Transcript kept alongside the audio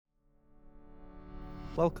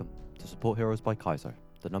Welcome to Support Heroes by Kaizo,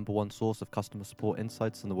 the number one source of customer support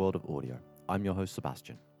insights in the world of audio. I'm your host,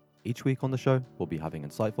 Sebastian. Each week on the show, we'll be having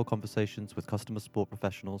insightful conversations with customer support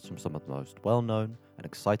professionals from some of the most well-known and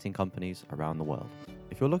exciting companies around the world.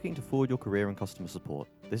 If you're looking to forward your career in customer support,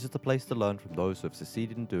 this is the place to learn from those who have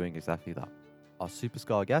succeeded in doing exactly that. Our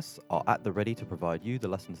superstar guests are at the ready to provide you the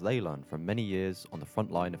lessons they learned from many years on the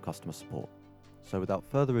front line of customer support. So without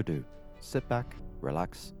further ado, sit back,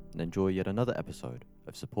 relax, and enjoy yet another episode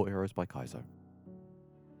of Support Heroes by Kaizo.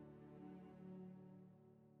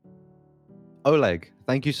 Oleg,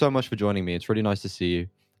 thank you so much for joining me. It's really nice to see you.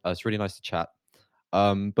 It's really nice to chat.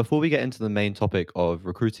 Before we get into the main topic of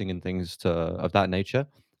recruiting and things of that nature,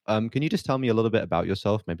 can you just tell me a little bit about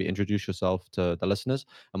yourself, maybe introduce yourself to the listeners,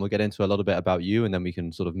 and we'll get into a little bit about you, and then we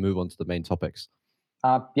can sort of move on to the main topics.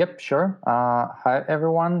 Yep, sure. Hi,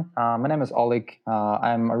 everyone. My name is Oleg.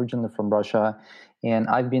 I'm originally from Russia, and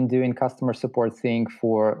I've been doing customer support thing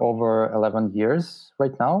for over 11 years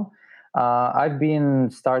right now. I've been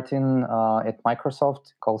starting at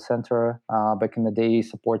Microsoft call center back in the day,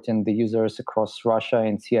 supporting the users across Russia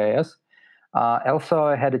and CIS. Also,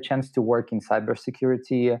 I had a chance to work in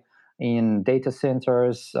cybersecurity, in data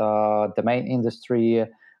centers, domain industry,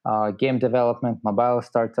 game development, mobile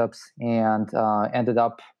startups, and ended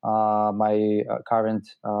up my current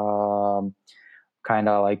kind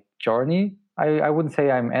of like journey. I wouldn't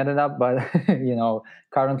say I'm ended up, but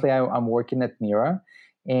currently I'm working at Mira,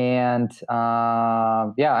 and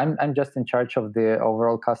yeah, I'm just in charge of the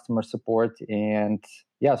overall customer support, and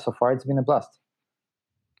yeah, so far it's been a blast.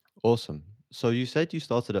 Awesome. So you said you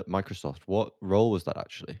started at Microsoft. What role was that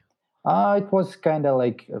actually? It was kind of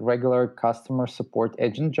like a regular customer support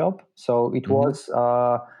agent job. So it Mm-hmm. was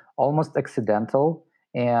almost accidental.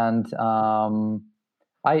 And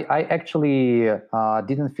I actually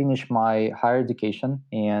didn't finish my higher education,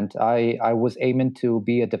 and I was aiming to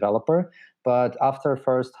be a developer. But after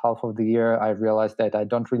first half of the year, I realized that I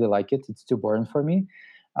don't really like it. It's too boring for me.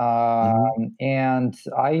 Mm-hmm. And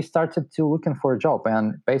I started to looking for a job,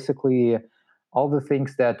 and basically all the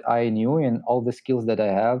things that I knew and all the skills that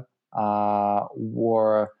I have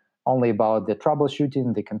were only about the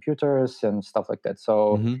troubleshooting the computers and stuff like that.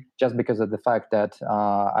 So Mm-hmm. just because of the fact that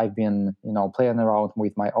I've been playing around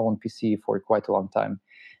with my own PC for quite a long time.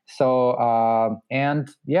 So and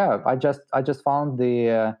yeah, I just found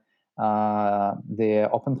the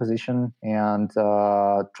open position and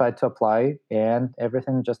tried to apply, and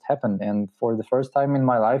everything just happened. And for the first time in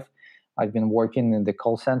my life, I've been working in the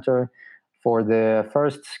call center. For the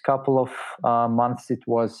first couple of months, it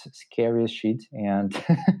was scary as shit, and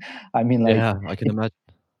I mean, like, Yeah, I can it, imagine.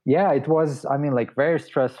 yeah, it was. I mean, like, very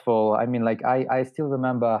stressful. I mean, like, I still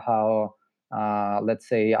remember how, let's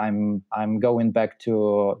say, I'm going back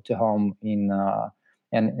to home in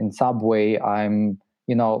subway. I'm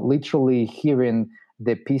literally hearing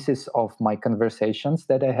the pieces of my conversations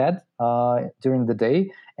that I had during the day,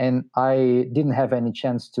 and I didn't have any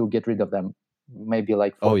chance to get rid of them. Maybe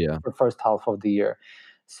like Oh for yeah. the first half of the year.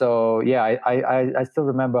 So yeah, I still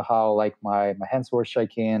remember how like my hands were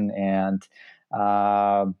shaking, and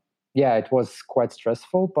yeah, it was quite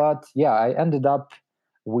stressful. But yeah, I ended up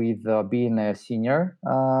with being a senior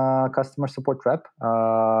customer support rep,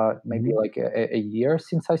 maybe Mm-hmm. like a year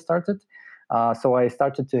since I started. So I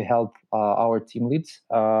started to help our team leads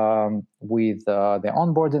with the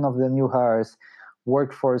onboarding of the new hires,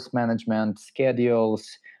 workforce management, schedules,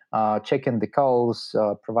 checking the calls,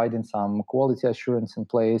 providing some quality assurance in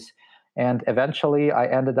place. And eventually, I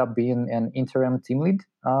ended up being an interim team lead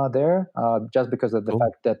there, just because of the Cool.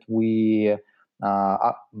 fact that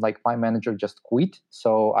like my manager just quit.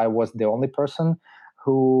 So I was the only person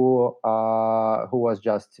who was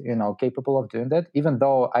just capable of doing that. Even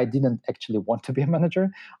though I didn't actually want to be a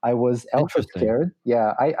manager, I was also Interesting. scared.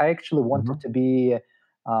 Yeah, I actually Mm-hmm. wanted to be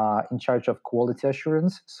in charge of quality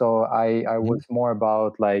assurance. So I Mm-hmm. was more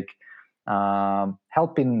about like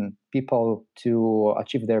helping people to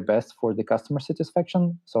achieve their best for the customer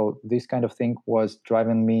satisfaction. So this kind of thing was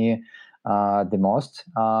driving me the most.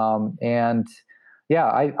 And yeah,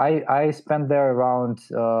 I spent there around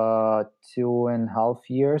 2.5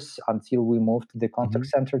 years until we moved the contact Mm-hmm.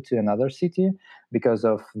 center to another city because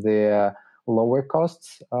of the lower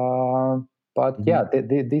costs. But Mm-hmm. yeah,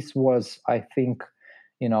 this was, I think,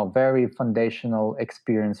 very foundational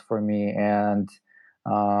experience for me. And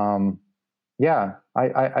um, yeah,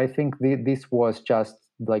 I think this was just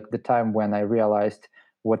like the time when I realized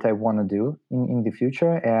what I want to do in the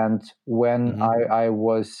future. And when Mm-hmm. I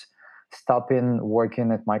was stopping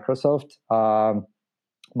working at Microsoft,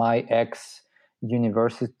 my ex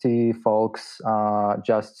university folks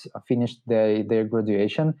just finished their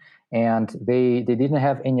graduation, and they didn't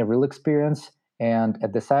have any real experience. And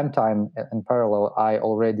at the same time, in parallel, I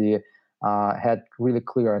already had really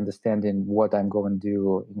clear understanding what I'm going to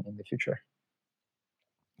do in the future.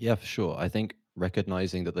 Yeah, for sure. I think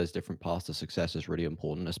recognizing that there's different paths to success is really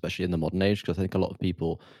important, especially in the modern age, because I think a lot of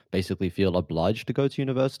people basically feel obliged to go to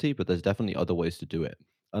university, but there's definitely other ways to do it.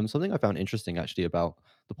 Something I found interesting actually about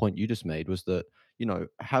the point you just made was that,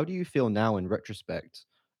 how do you feel now in retrospect,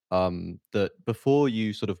 that before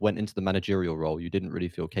you sort of went into the managerial role, you didn't really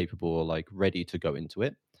feel capable or like ready to go into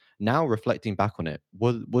it? Now reflecting back on it,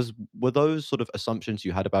 were those sort of assumptions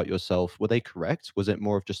you had about yourself, were they correct? Was it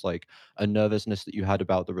more of just like a nervousness that you had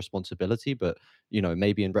about the responsibility, but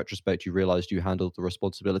maybe in retrospect you realized you handled the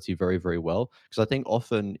responsibility very, very well? Because I think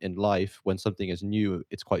often in life, when something is new,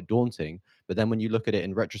 it's quite daunting. But then when you look at it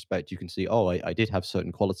in retrospect, you can see, oh, I did have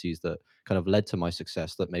certain qualities that kind of led to my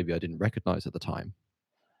success that maybe I didn't recognize at the time.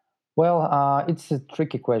 Well, it's a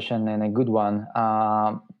tricky question and a good one.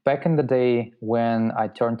 Back in the day when I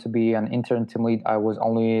turned to be an intern team lead, I was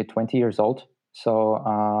only 20 years old. So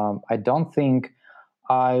I don't think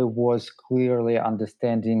I was clearly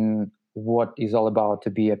understanding what is all about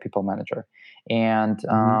to be a people manager. And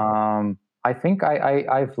Hmm. I think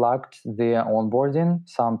I've lacked the onboarding,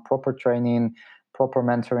 some proper training, proper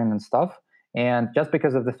mentoring and stuff. And just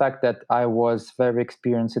because of the fact that I was very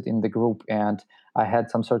experienced in the group and I had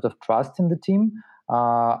some sort of trust in the team,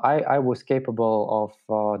 I was capable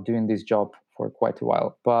of doing this job for quite a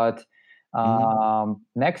while. But Hmm.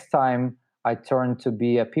 next time I turned to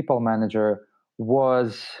be a people manager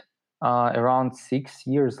was around 6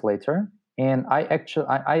 years later, and I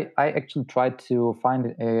actually tried to find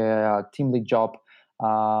a team lead job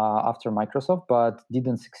after Microsoft, but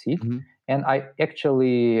didn't succeed. Hmm. And I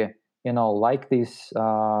actually like this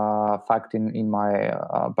fact in my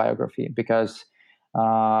biography because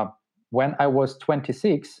uh, when I was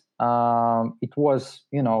 26, it was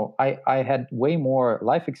I had way more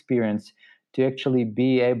life experience to actually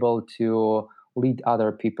be able to lead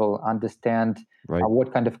other people, understand Right.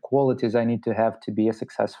 what kind of qualities I need to have to be a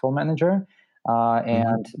successful manager, Hmm.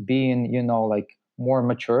 and being like more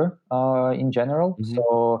mature in general. Hmm.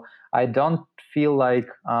 So I don't feel like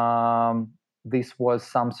this was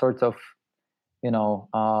some sort of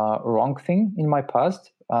wrong thing in my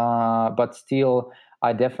past, but still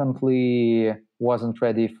I definitely wasn't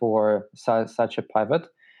ready for such a pivot.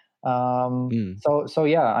 Mm. So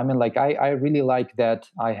yeah, I mean, like I really like that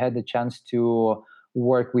I had the chance to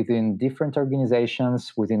work within different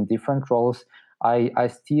organizations, within different roles. I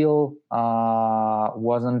still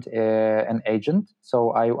wasn't an agent,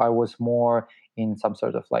 so I was more in some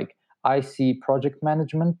sort of like IC project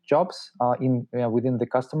management jobs in within the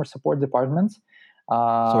customer support departments.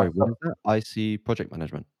 Sorry, what So is that? IC project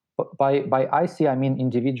management. by IC I mean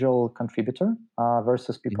individual contributor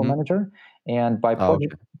versus people Hmm. manager, and Oh,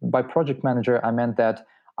 okay. by project manager I meant that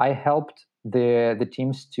I helped the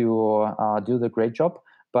teams to do the great job,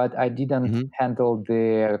 but I didn't Hmm. handle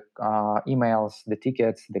the emails, the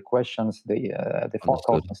tickets, the questions, the phone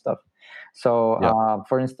calls Understood. and stuff. So, Yeah.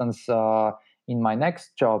 for instance, in my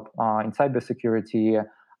next job in cybersecurity,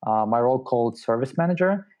 my role called service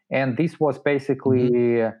manager, and this was Hmm.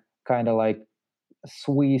 basically kind of like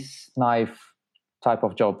Swiss knife type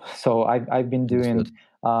of job. So I've been Understood. doing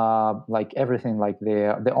like everything, like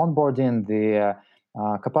the onboarding, the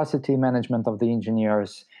capacity management of the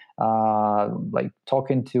engineers, like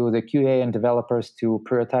talking to the QA and developers to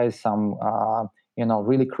prioritize some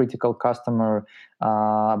really critical customer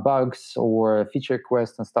bugs or feature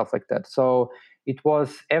requests and stuff like that. So it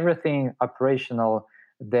was everything operational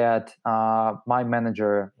that my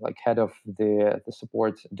manager, like head of the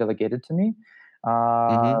support, delegated to me.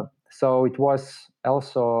 Hmm. So it was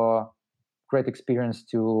also great experience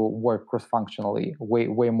to work cross-functionally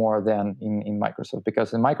way more than in Microsoft,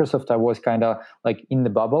 because in Microsoft I was kind of like in the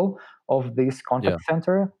bubble of this Yeah. contact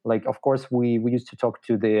center. Like of course we used to talk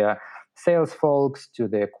to the sales folks, to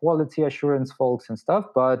the quality assurance folks and stuff,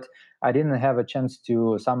 but I didn't have a chance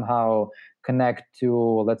to somehow connect to,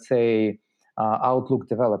 let's say, Outlook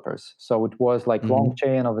developers. So it was like long Hmm.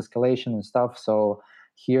 chain of escalation and stuff. So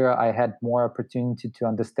here I had more opportunity to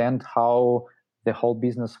understand how the whole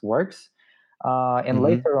business works. And Hmm.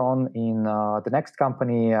 later on in the next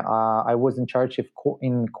company, I was in charge of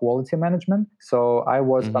in quality management. So I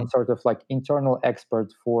was some Hmm. sort of like internal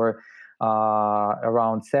expert for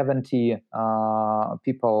around 70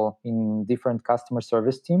 people in different customer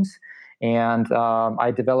service teams. And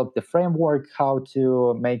I developed the framework how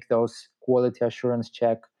to make those quality assurance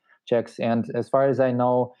checks. And as far as I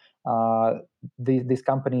know, this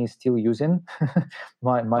company is still using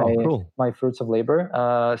my Oh, my cool. my fruits of labor.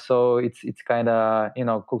 So it's kind of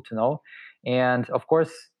cool to know, and of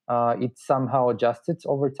course it somehow adjusted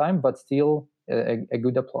over time, but still a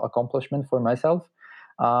good accomplishment for myself.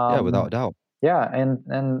 Yeah, without a Um, doubt. yeah,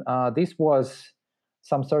 and this was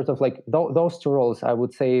some sort of like those two roles, I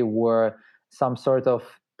would say, were some sort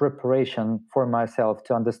of preparation for myself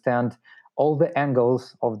to understand all the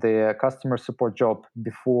angles of the customer support job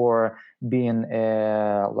before being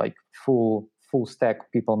a like full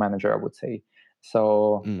stack people manager, I would say.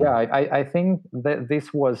 So yeah, Mm. I think that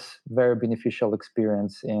this was very beneficial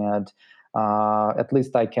experience, and at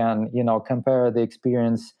least I can compare the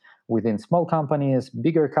experience within small companies,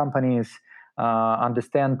 bigger companies,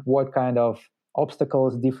 understand what kind of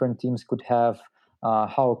obstacles different teams could have,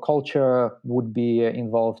 how culture would be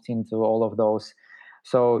involved into all of those.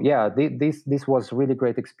 So yeah, this was really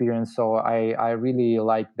great experience. So I really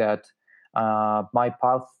like that my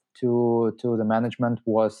path to the management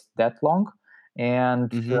was that long,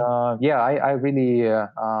 and Mhm. yeah, I really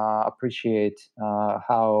appreciate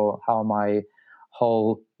how my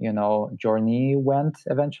whole journey went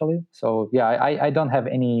eventually. So yeah, I don't have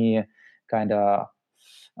any kind of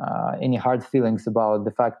any hard feelings about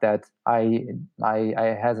the fact that I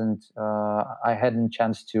hadn't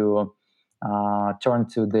chance to turn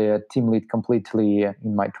to the team lead completely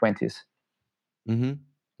in my 20s. Mhm.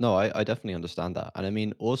 No, I definitely understand that. And I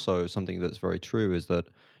mean, also something that's very true is that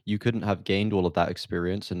you couldn't have gained all of that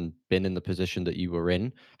experience and been in the position that you were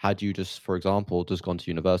in had you just, for example, just gone to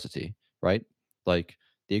university, right? Like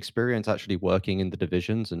the experience actually working in the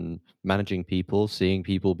divisions and managing people, seeing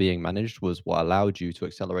people being managed was what allowed you to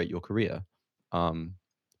accelerate your career. Um,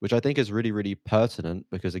 which I think is really, really pertinent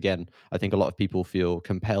because again, I think a lot of people feel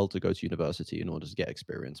compelled to go to university in order to get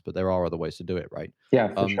experience, but there are other ways to do it, right?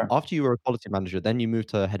 Yeah, for sure. After you were a quality manager, then you moved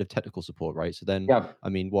to head of technical support, right? So then, Yeah. I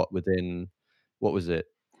mean, within what was it,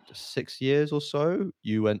 6 years or so,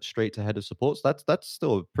 you went straight to head of support. So that's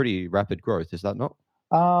still a pretty rapid growth, is that not?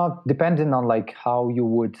 Depending on like how you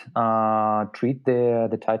would treat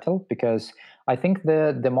the title, because I think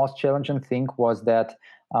the most challenging thing was that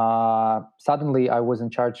suddenly I was in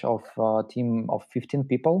charge of a team of 15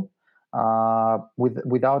 people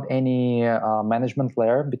without any management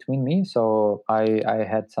layer between me. So I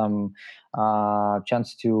had some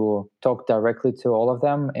chance to talk directly to all of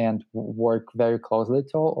them and work very closely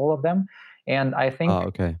to all of them. And I think Oh,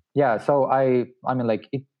 okay. yeah, so I mean like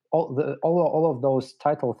it all of those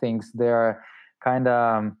title things, they're kind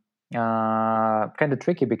of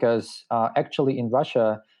tricky because actually in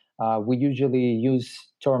Russia we usually use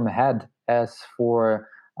term head as for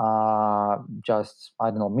just I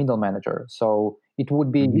don't know middle manager. So it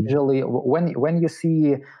would be Mhm. usually when you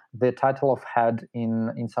see the title of head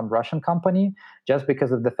in some Russian company, just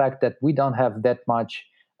because of the fact that we don't have that much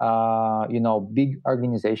big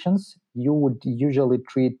organizations, you would usually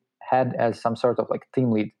treat head as some sort of like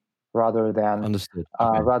team lead rather than Understood.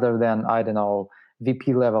 Okay. I don't know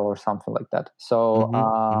VP level or something like that. So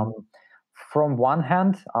Mhm, mhm, from one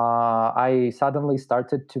hand, I suddenly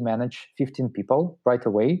started to manage 15 people right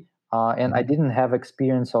away, and I mhm. didn't have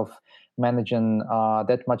experience of managing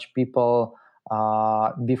that much people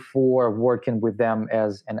before working with them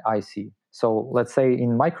as an IC. So let's say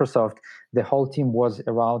in Microsoft, the whole team was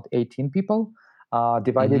around 18 people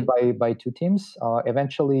divided Mhm. by two teams.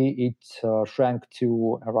 Eventually, it shrank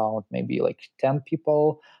to around maybe like 10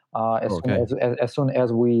 people Oh, okay. as soon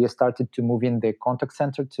as we started to move in the contact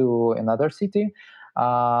center to another city.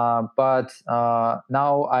 But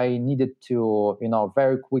now I needed to,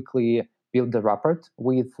 very quickly build the rapport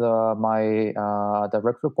with my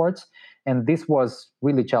direct reports, and this was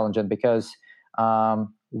really challenging because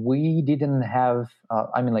we didn't have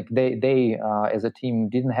I mean like they as a team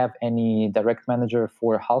didn't have any direct manager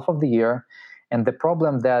for half of the year, and the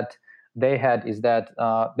problem that they had is that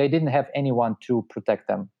they didn't have anyone to protect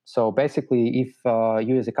them. So basically if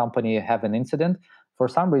you as a company have an incident, for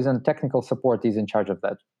some reason technical support is in charge of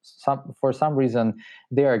that. For some reason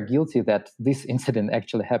they are guilty that this incident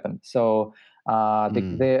actually happened. So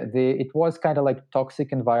Mm. it was kind of like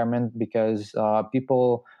toxic environment because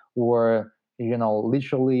people were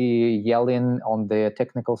literally yelling on the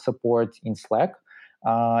technical support in Slack.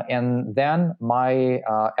 And then my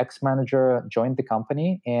ex manager joined the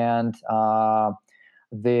company, and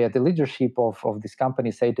the leadership of this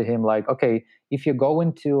company say to him like, okay, if you're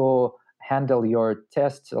going to handle your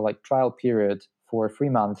test like trial period for 3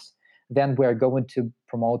 months, then we're going to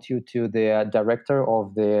promote you to the director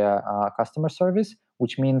of the customer service,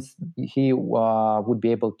 which means he would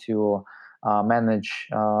be able to manage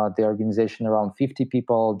the organization around 50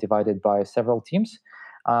 people divided by several teams.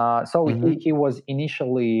 So Mm-hmm. he was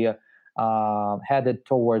initially headed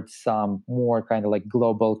towards some more kind of like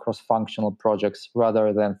global cross-functional projects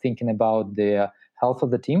rather than thinking about the health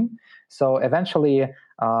of the team. So eventually,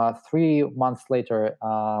 3 months later,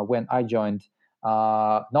 when I joined,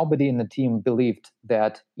 nobody in the team believed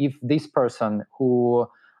that if this person who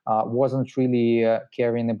wasn't really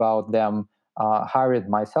caring about them hired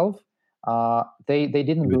myself, they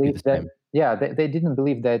didn't It would be believe the that. same. Yeah, they didn't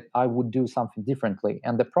believe that I would do something differently.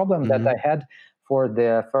 And the problem that Mm-hmm. I had for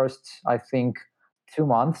the first, I think, 2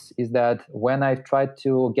 months is that when I tried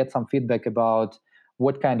to get some feedback about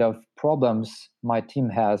what kind of problems my team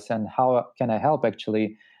has and how can I help,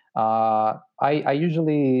 actually, I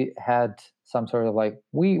usually had some sort of like,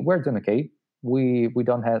 we're doing okay. We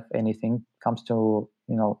don't have anything comes to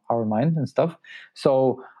our mind and stuff.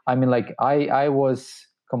 So I mean, like I was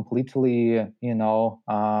completely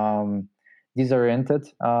disoriented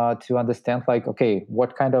to understand, like, okay,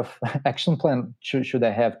 what kind of action plan should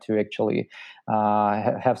I have to actually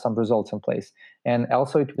have some results in place. And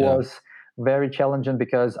also it Yeah. was very challenging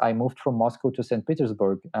because I moved from Moscow to St.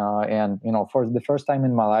 Petersburg, and for the first time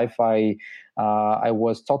in my life, I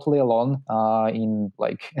was totally alone in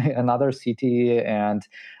like another city, and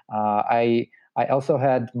I also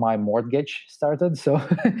had my mortgage started, so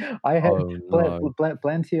I had Oh no.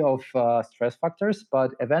 plenty of stress factors.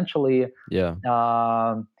 But eventually, Yeah.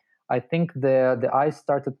 um, I think the ice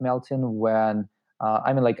started melting when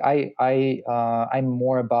I mean, like I'm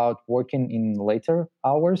more about working in later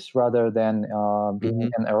hours rather than being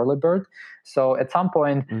Mm-hmm. an early bird. So at some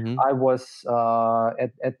point, Mm-hmm. I was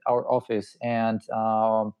at our office, and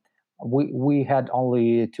we had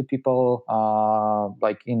only two people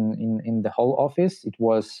like in the whole office. It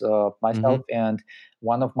was Mm-hmm. myself and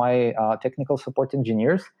one of my technical support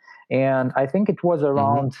engineers, and I think it was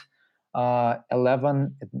Mm-hmm. around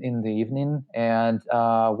 11 in the evening, and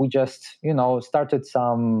we just started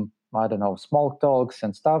some, I don't know, small talks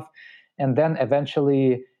and stuff. And then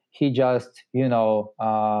eventually he just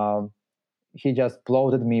he just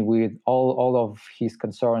bloated me with all of his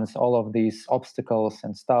concerns, all of these obstacles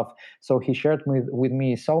and stuff. So he shared with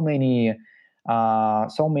me so many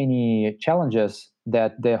challenges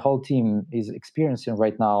that the whole team is experiencing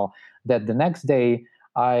right now, that the next day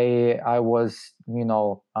I was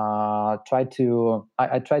I tried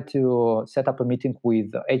to set up a meeting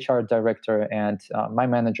with the HR director and my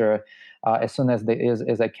manager as soon as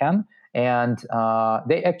I can. And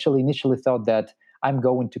they actually initially thought that I'm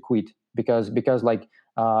going to quit because like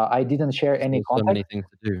I didn't share Because any there's so many context. things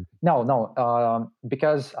to do. No,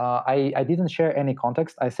 because I didn't share any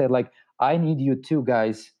context. I said, like, I need you two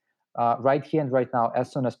guys right here and right now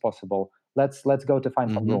as soon as possible. Let's go to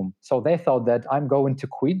find some Mm-hmm. room. So they thought that I'm going to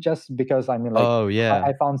quit just because, I mean, like, Oh yeah.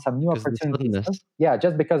 I found some new Because of the opportunities. suddenness. Yeah,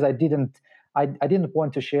 just because I didn't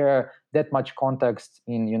want to share that much context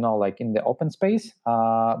in like in the open space.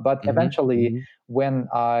 But Mm-hmm. eventually, Mm-hmm. when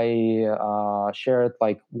I shared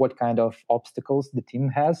like what kind of obstacles the team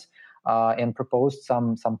has, and proposed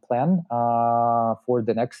some plan for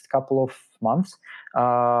the next couple of months,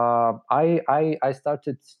 I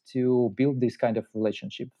started to build this kind of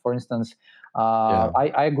relationship. For instance, Yeah.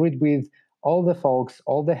 I agreed with all the folks,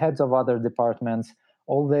 all the heads of other departments,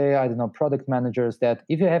 all the, I don't know, product managers, that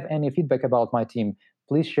if you have any feedback about my team,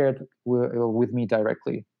 please share it with me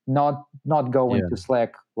directly. Not go Yeah. into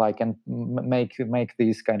Slack like and make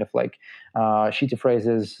these kind of like shitty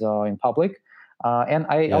phrases in public. And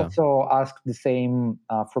I Yeah. also asked the same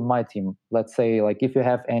from my team. Let's say, like, if you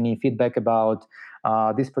have any feedback about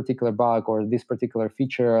this particular bug or this particular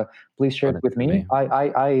feature, please share Run it it with through me. me.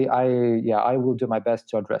 Yeah, I will do my best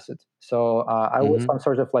to address it. So I was Mm-hmm. some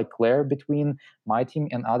sort of like layer between my team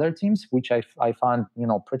and other teams, which I found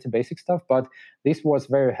pretty basic stuff. But this was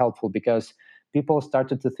very helpful because people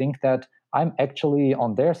started to think that I'm actually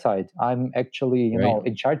on their side. I'm actually Right.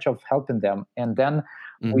 in charge of helping them. And then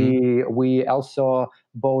Mm-hmm. we also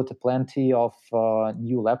bought plenty of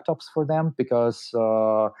new laptops for them because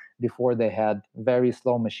before they had very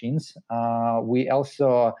slow machines. We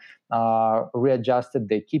also readjusted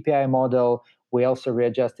the KPI model. We also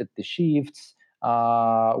readjusted the shifts.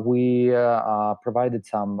 We provided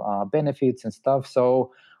some benefits and stuff.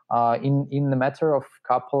 So in the matter of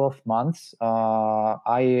couple of months,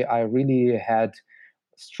 I really had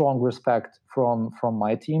strong respect from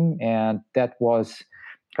my team, and that was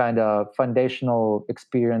kind of foundational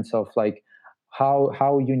experience of like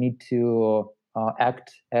how you need to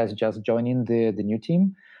act as just joining the new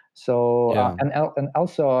team. So Yeah. and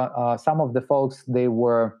also some of the folks, they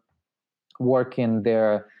were working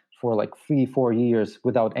there for like 3 4 years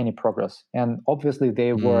without any progress, and obviously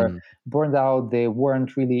they were Mm. burned out. They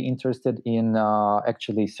weren't really interested in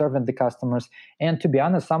actually serving the customers, and to be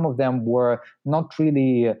honest, some of them were not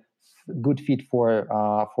really good fit for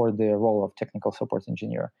the role of technical support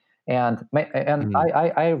engineer. And Mm.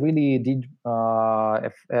 I really did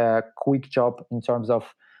a quick job in terms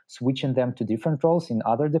of switching them to different roles in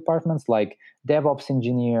other departments like DevOps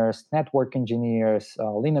engineers, network engineers,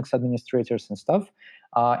 Linux administrators, and stuff,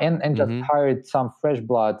 and just Mhm. hired some fresh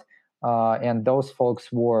blood. And those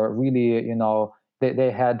folks were really,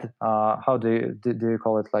 they had how do you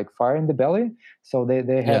call it, like fire in the belly. So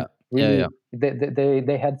they had Yeah. Yeah, yeah. really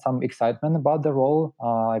they had some excitement about the role,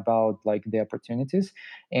 about like the opportunities,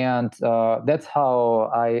 and that's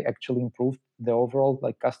how I actually improved the overall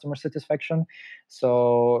like customer satisfaction.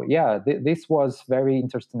 So yeah, this was very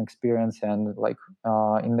interesting experience, and like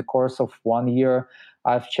in the course of 1 year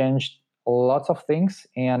I've changed lots of things,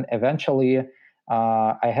 and eventually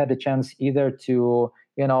I had a chance either to,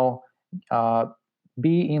 uh,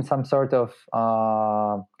 be in some sort of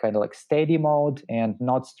kind of like steady mode and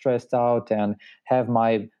not stressed out and have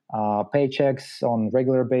my paychecks on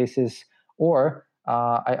regular basis, or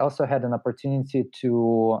I also had an opportunity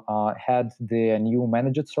to head the new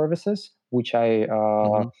managed services, which I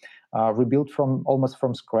Mhm. rebuilt from almost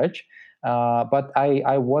from scratch. But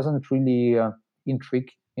I wasn't really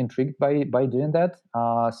intrigued by doing that.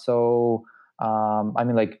 So I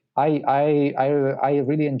mean, like I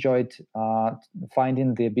really enjoyed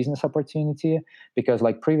finding the business opportunity, because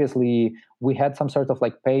like previously we had some sort of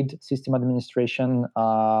like paid system administration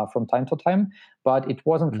from time to time, but it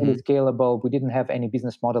wasn't really Mhm. scalable. We didn't have any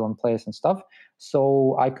business model in place and stuff.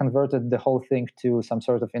 So I converted the whole thing to some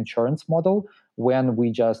sort of insurance model, when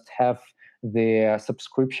we just have the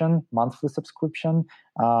subscription, monthly subscription,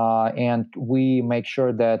 and we make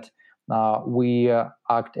sure that we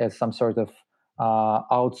act as some sort of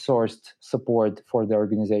outsourced support for the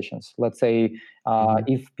organizations. Let's say Mhm.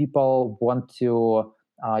 if people want to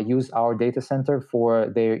use our data center for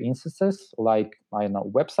their instances, like I don't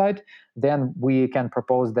know website, then we can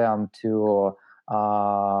propose them to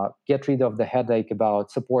get rid of the headache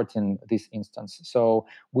about supporting this instance. So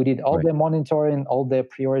we did all Right. the monitoring, all the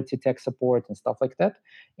priority tech support and stuff like that.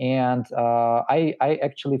 And I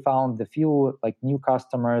actually found a few like new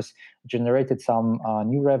customers, generated some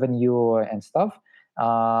new revenue and stuff.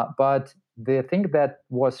 But the thing that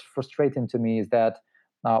was frustrating to me is that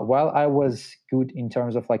while I was good in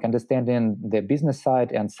terms of like understanding the business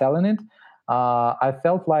side and selling it, I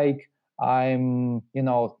felt like I'm,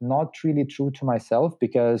 not really true to myself,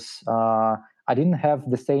 because I didn't have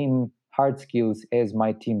the same hard skills as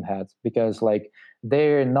my team had, because like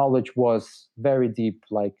their knowledge was very deep,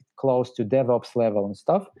 like close to DevOps level and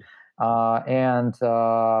stuff. And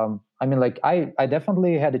I mean, like I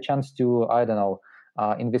definitely had a chance to, I don't know,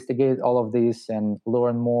 investigate all of this and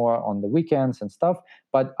learn more on the weekends and stuff.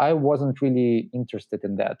 But I wasn't really interested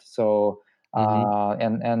in that. So Mhm.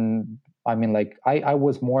 and I mean, like I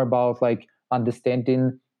was more about like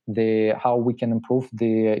understanding the how we can improve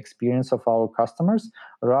the experience of our customers,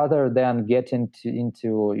 rather than get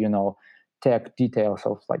into tech details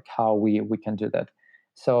of like how we can do that.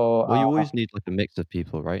 So Well, you always need, like, a mix of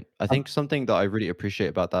people, right? I um, think something that I really appreciate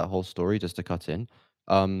about that whole story, just to cut in,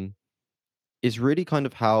 um, is really kind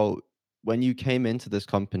of how when you came into this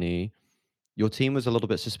company, your team was a little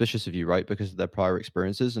bit suspicious of you, right? Because of their prior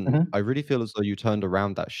experiences, and mhm, I really feel as though you turned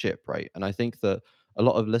around that ship, right? And I think that a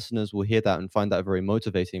lot of listeners will hear that and find that very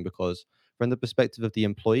motivating because from the perspective of the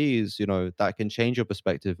employees, that can change your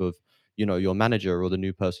perspective of, your manager or the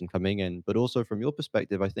new person coming in. But also from your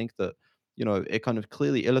perspective, I think that, it kind of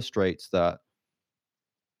clearly illustrates that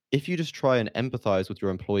if you just try and empathize with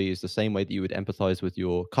your employees the same way that you would empathize with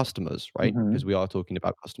your customers, right? Because mhm, we are talking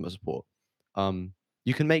about customer support.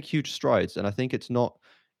 You can make huge strides, and I think it's not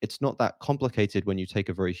that complicated when you take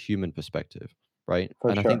a very human perspective, right?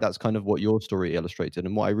 for And I think sure. that's kind of what your story illustrated,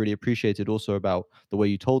 and what I really appreciated also about the way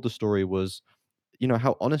you told the story was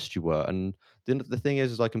how honest you were. And the thing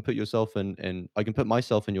is I can put yourself in I can put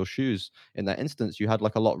myself in your shoes. In that instance, you had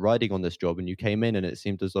like a lot riding on this job, and you came in and it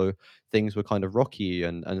seemed as though things were kind of rocky,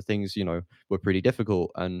 and things, were pretty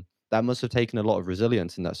difficult. And that must have taken a lot of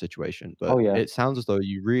resilience in that situation. Oh But yeah. it sounds as though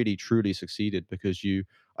you really truly succeeded because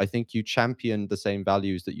I think you championed the same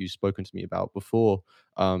values that you've spoken to me about before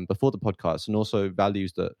the podcast, and also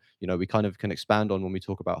values that we kind of can expand on when we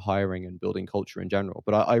talk about hiring and building culture in general.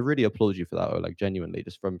 But I really applaud you for that, Oleg, genuinely.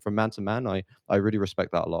 Just from man to man, I really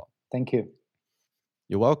respect that a lot. Thank you.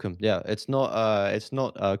 You're welcome. Yeah, it's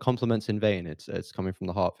not compliments in vain. It's coming from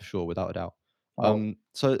the heart for sure, without a doubt. Oh.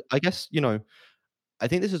 So I guess I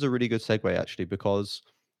think this is a really good segue actually because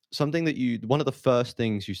something that one of the first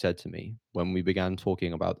things you said to me when we began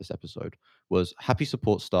talking about this episode was happy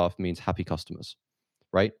support staff means happy customers,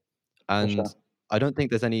 right? For And sure. I don't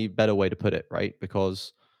think there's any better way to put it, right?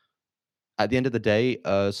 Because at the end of the day,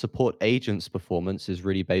 a support agent's performance is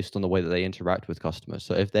really based on the way that they interact with customers.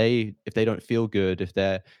 So if they don't feel good, if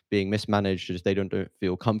they're being mismanaged, if they don't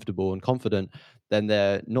feel comfortable and confident, then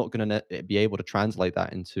they're not going to be able to translate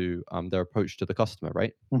that into their approach to the customer,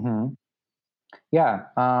 right? Hmm. Yeah,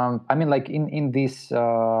 I mean, like in this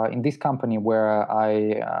company where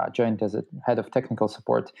I joined as a head of technical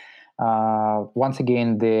support, once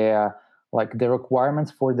again the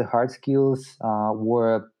requirements for the hard skills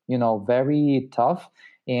were very tough,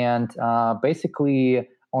 and basically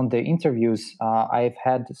on the interviews I've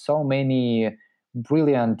had so many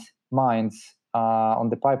brilliant minds on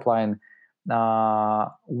the pipeline,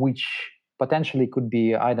 which potentially could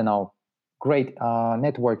be, I don't know, great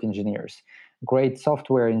network engineers, great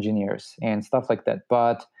software engineers, and stuff like that.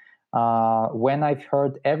 But when I've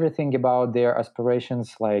heard everything about their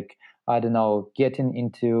aspirations, like, I don't know, getting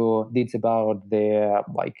into deeds about the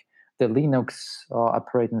Linux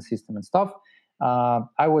operating system and stuff,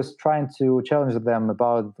 I was trying to challenge them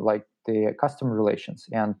about like the customer relations,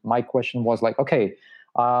 and my question was like, okay,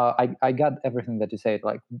 I got everything that you said,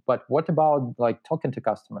 like, but what about like talking to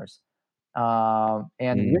customers? And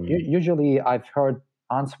Mm. usually I've heard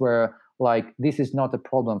answer like, this is not a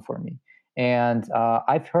problem for me. And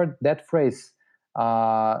I've heard that phrase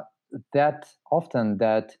uh, that often,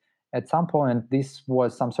 that at some point this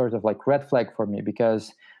was some sort of like red flag for me,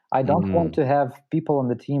 because I don't want Mm. to have people on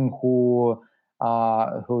the team who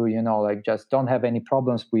like just don't have any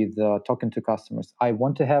problems with talking to customers. I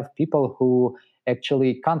want to have people who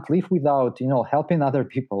actually can't live without helping other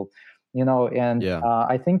people. And Yeah.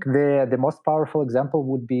 I think the most powerful example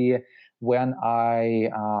would be when I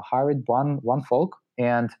hired one folk,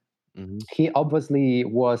 and Mhm. he obviously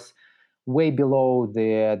was way below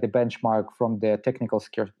the benchmark from the technical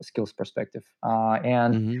skills perspective.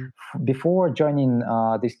 And Mhm. before joining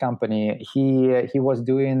this company, he was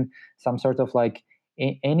doing some sort of like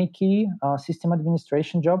any key system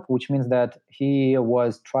administration job, which means that he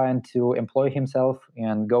was trying to employ himself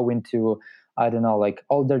and go into, I don't know, like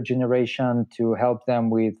older generation to help them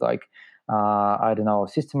with like I don't know,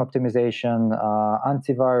 system optimization,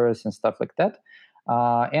 antivirus, and stuff like that.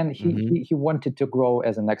 And Mhm. he wanted to grow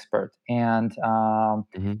as an expert, and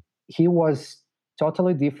Mhm. he was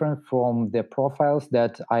totally different from the profiles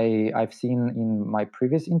that I've seen in my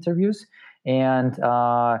previous interviews. And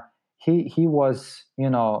he was,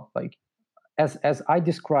 like, as I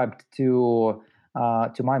described to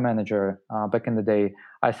my manager back in the day.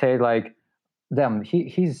 I say like, damn,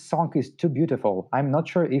 his song is too beautiful. I'm not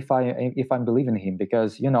sure if I'm believing him,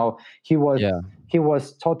 because he was Yeah. he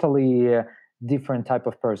was totally different type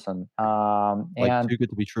of person. Like, And too good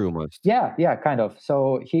to be true almost. yeah, kind of.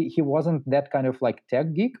 So he wasn't that kind of like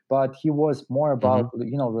tech geek, but he was more about Mhm.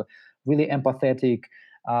 really empathetic,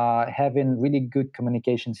 having really good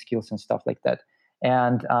communication skills and stuff like that.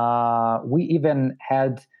 And we even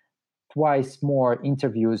had twice more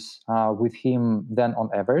interviews with him than on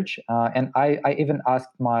average. And I even asked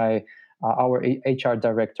our HR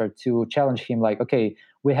director to challenge him, like, okay,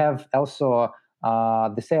 we have also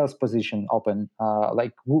the sales position open.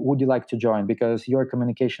 Like, would you like to join? Because your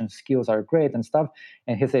communication skills are great and stuff.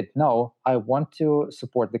 And he said, no, I want to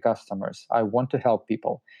support the customers. I want to help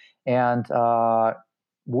people. And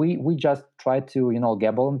we just try to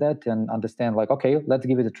gabble on that and understand, like, okay, let's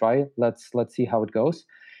give it a try. Let's see how it goes.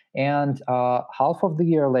 And half of the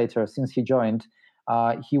year later, since he joined,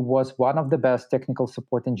 he was one of the best technical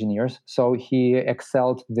support engineers. So he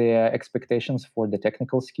excelled the expectations for the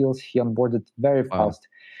technical skills. He onboarded very Wow. fast.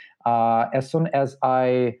 As soon as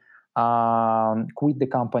I quit the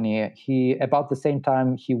company, he about the same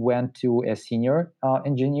time he went to a senior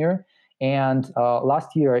engineer. And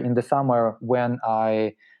last year in the summer, when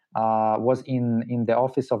I was in the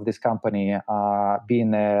office of this company,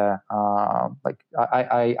 being a like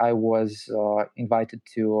I was invited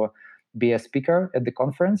to be a speaker at the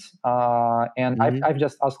conference, and Mhm. I've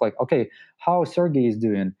just asked, like, okay, how Sergey is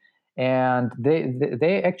doing. And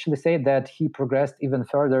they actually say that he progressed even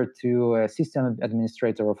further to a system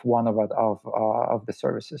administrator of one of the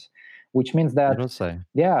services, which means You that, don't say.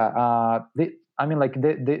 yeah, I mean, like,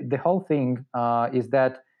 the whole thing is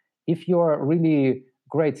that if you're a really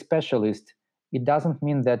great specialist, it doesn't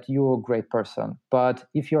mean that you're a great person. But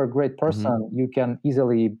if you're a great Mhm. person, you can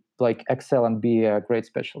easily like excel and be a great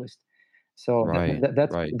specialist. So Right.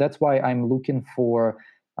 Right. that's why I'm looking for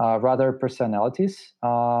rather personalities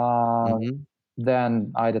Mhm.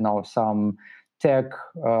 than, I don't know, some tech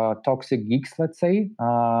toxic geeks, let's say.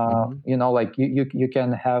 Hmm. Like you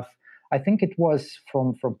can have. I think it was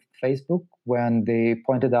from Facebook when they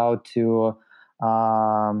pointed out to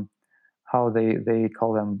um, how they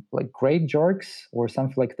call them, like great jerks or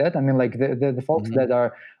something like that. I mean, like the folks Hmm. that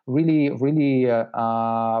are really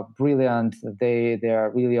brilliant. They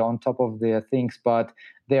are really on top of their things, but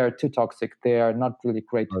they are too toxic. They are not really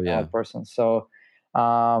great Oh yeah. persons. So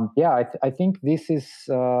yeah, I think this is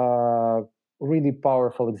really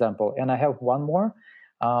powerful example. And I have one more.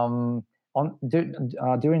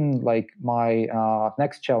 During like my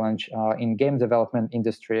next challenge in game development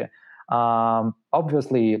industry,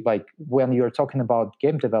 obviously, like when you're talking about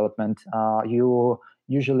game development, you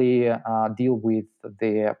usually deal with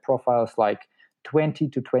the profiles like 20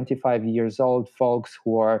 to 25 years old folks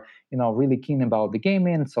who are really keen about the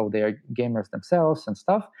gaming, so they're gamers themselves and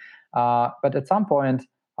stuff. But at some point,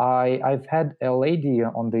 I've had a lady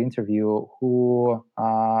on the interview who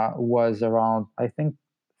was around, I think,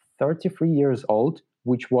 33 years old,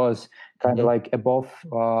 which was kind of Hmm. like above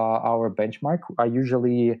our benchmark. I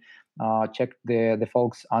usually check the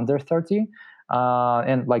folks under 30.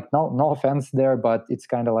 And like no offense there, but it's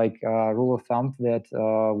kind of like a rule of thumb that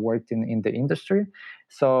worked in the industry.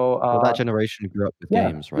 So Well, that generation grew up with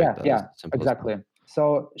yeah, games, right? yeah, That's yeah, simple as that. exactly.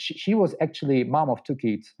 So she was actually mom of two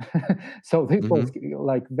kids. So this was Hmm.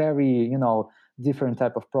 like very, different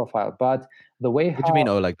type of profile. But the way What do you mean, how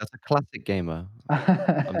Oleg? That's a classic gamer.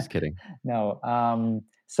 I'm just kidding. no,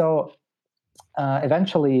 so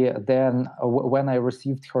eventually, then when I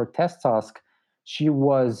received her test task, she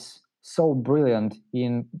was so brilliant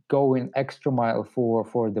in going extra mile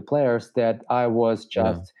for the players that I was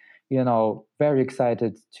Yeah. just very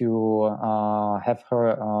excited to have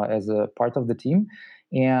her as a part of the team.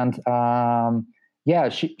 And yeah,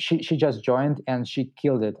 she just joined and she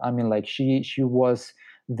killed it. I mean, like she was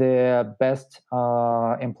the best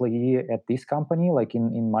employee at this company, like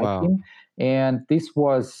in my Wow. team. And this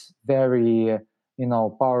was very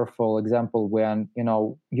powerful example when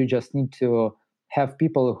you just need to have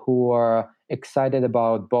people who are excited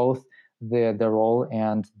about both the role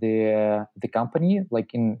and the company,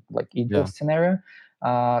 like in like ideal Yeah. scenario.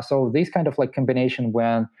 So this kind of like combination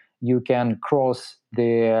when you can cross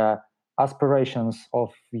the aspirations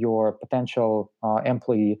of your potential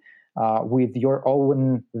employee with your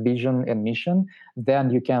own vision and mission, then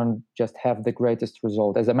you can just have the greatest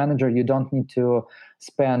result. As a manager, you don't need to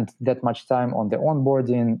spend that much time on the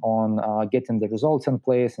onboarding, on getting the results in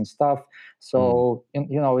place and stuff. Mm. So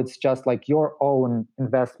it's just like your own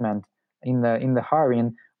investment in the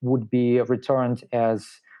hiring would be returned as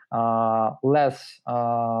less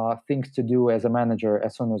things to do as a manager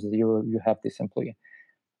as soon as you have this employee.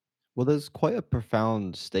 Well, there's quite a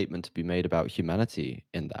profound statement to be made about humanity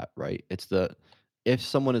in that, right? It's that if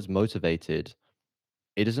someone is motivated,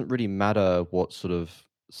 it doesn't really matter what sort of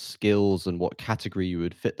skills and what category you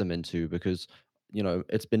would fit them into, because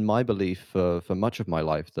it's been my belief for much of my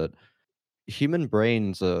life that human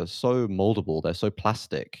brains are so moldable, they're so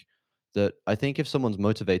plastic that I think if someone's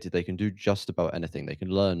motivated, they can do just about anything. They can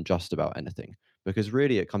learn just about anything because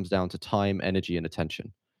really it comes down to time, energy, and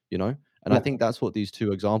attention, you know? And I Yeah, think that's what these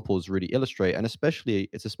two examples really illustrate. And especially,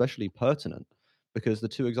 it's especially pertinent because the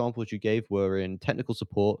two examples you gave were in technical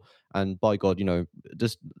support. And by God,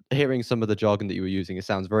 just hearing some of the jargon that you were using, it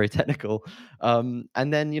sounds very technical. And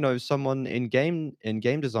then someone in game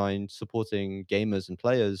design supporting gamers and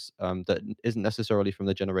players that isn't necessarily from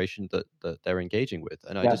the generation that they're engaging with.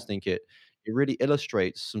 And I yeah. just think it really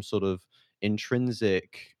illustrates some sort of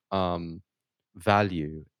intrinsic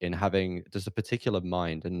value in having just a particular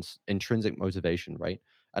mind and intrinsic motivation, right?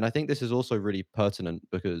 And I think this is also really pertinent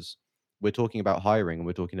because we're talking about hiring and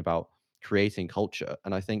we're talking about creating culture.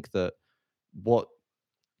 And I think that what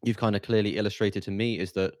you've kind of clearly illustrated to me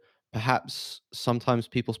is that perhaps sometimes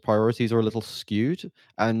people's priorities are a little skewed.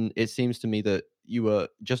 And it seems to me that you were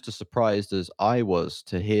just as surprised as I was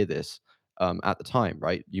to hear this at the time,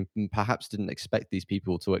 right? You perhaps didn't expect these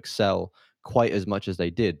people to excel quite as much as they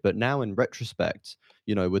did. But now, in retrospect,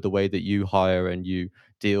 with the way that you hire and you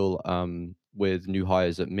deal with new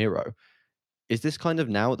hires at Miro, is this kind of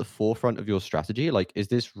now at the forefront of your strategy? Like, is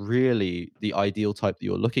this really the ideal type that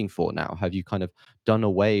you're looking for now? Have you kind of done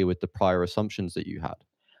away with the prior assumptions that you had?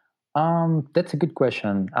 That's a good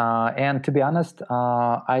question. And to be honest,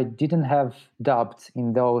 I didn't have doubt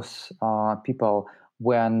in those people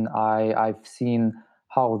when I've seen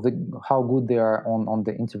how good they are on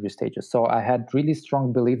the interview stages. So I had really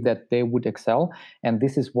strong belief that they would excel, and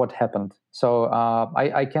this is what happened. So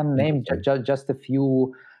I can name Interesting. just a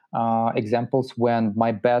few examples when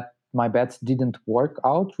my bets didn't work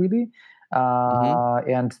out really. Mm-hmm.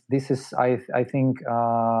 And this is, I think,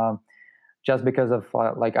 just because of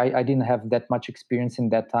like I didn't have that much experience in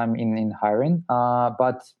that time in hiring.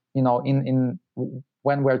 But in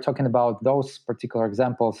when we're talking about those particular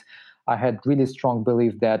examples, I had really strong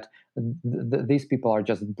belief that these people are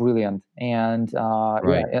just brilliant, and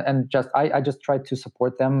Right. and just I just tried to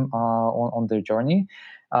support them on their journey.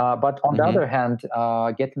 But on the Mm-hmm. other hand,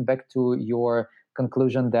 getting back to your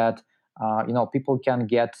conclusion that people can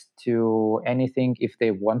get to anything if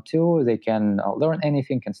they want to, they can learn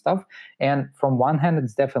anything and stuff. And from one hand,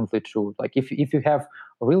 it's definitely true. Like if you have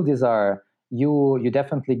a real desire, you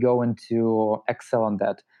definitely go into excel on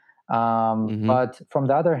that. Mm-hmm. But from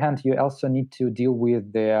the other hand, you also need to deal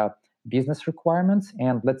with the business requirements.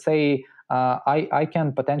 And let's say I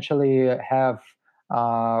can potentially have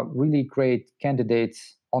really great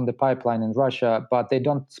candidates on the pipeline in Russia, but they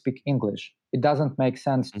don't speak English. It doesn't make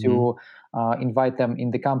sense Mm-hmm. to invite them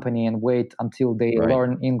in the company and wait until they Right.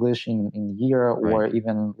 learn English in a year Right. or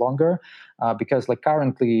even longer, because like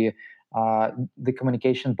currently the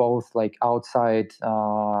communication both like outside,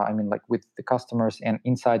 I mean like with the customers, and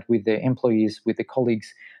inside with the employees, with the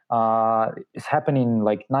colleagues, is happening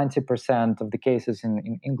like 90% of the cases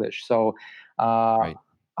in English. So uh, Right.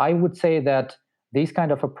 I would say that this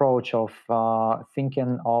kind of approach of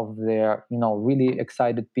thinking of the really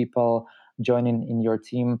excited people joining in your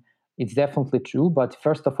team, it's definitely true. But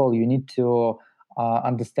first of all, you need to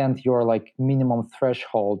understand your like minimum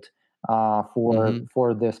threshold Mm-hmm.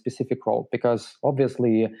 for the specific role, because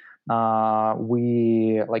obviously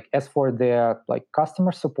we like, as for the like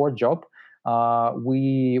customer support job,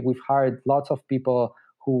 we've hired lots of people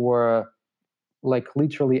who were like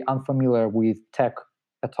literally unfamiliar with tech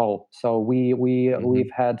at all. So Mm-hmm.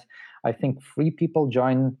 we've had, I think, 3 people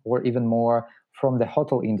join or even more from the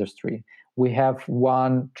hotel industry. We have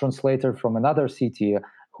one translator from another city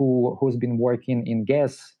who's been working in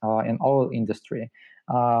gas and oil industry.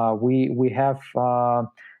 We have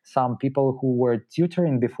some people who were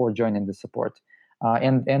tutoring before joining the support,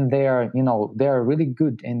 and they're really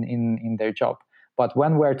good in their job. But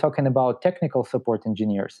when we're talking about technical support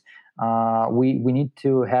engineers, we need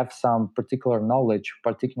to have some particular knowledge,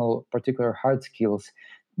 particular hard skills,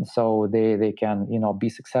 so they can be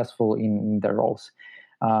successful in their roles.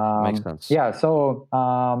 Makes sense. Yeah. So,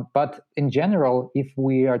 but in general, if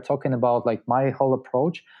we are talking about like my whole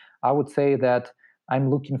approach, I would say that I'm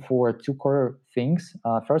looking for 2 core things.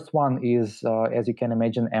 First one is, as you can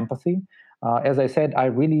imagine, empathy. As I said, I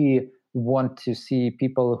really want to see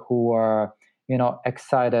people who are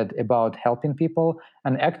excited about helping people,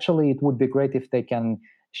 and actually it would be great if they can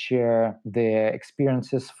share the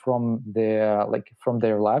experiences from their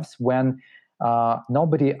lives when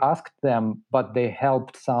nobody asked them, but they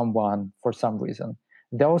helped someone for some reason.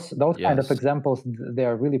 Those kind of Yes. examples, they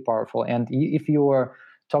are really powerful. And if you are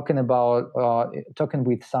talking about talking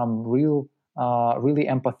with some really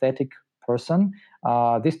empathetic person,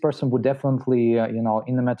 this person would definitely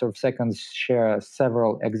in a matter of seconds share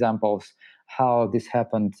several examples how this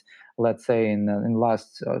happened, let's say in the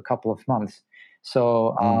last couple of months.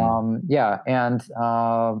 So Mm. yeah, and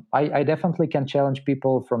I definitely can challenge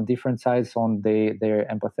people from different sides on their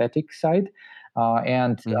empathetic side.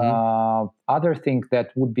 And Mm-hmm. other thing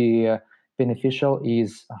that would be beneficial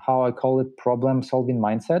is how I call it problem solving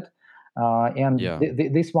mindset. And Yeah.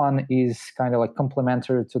 this one is kind of like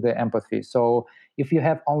complementary to the empathy. So if you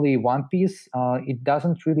have only one piece, it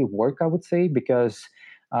doesn't really work, I would say, because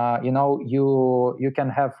you can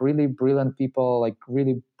have really brilliant people, like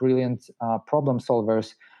really brilliant problem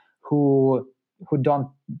solvers, who who don't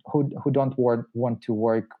who don't want to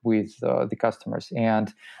work with the customers.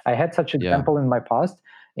 And I had such Yeah. example in my past,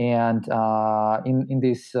 and in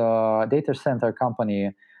this data center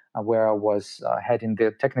company where I was heading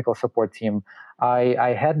the technical support team,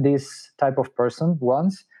 I had this type of person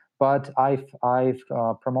once, but I've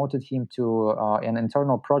promoted him to an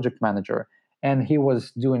internal project manager, and he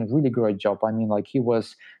was doing really great job. I mean, like, he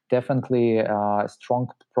was definitely a strong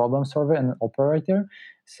problem solver and operator,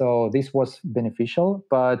 so this was beneficial.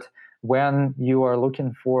 But when you are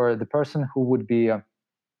looking for the person who would be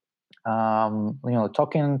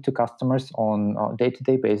talking to customers on a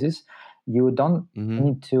day-to-day basis, you don't Mm-hmm.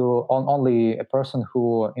 need to only a person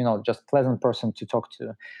who just pleasant person to talk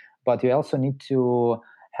to, but you also need to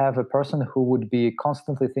have a person who would be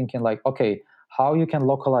constantly thinking like, okay, how you can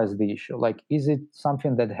localize the issue. Like, is it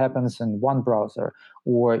something that happens in one browser,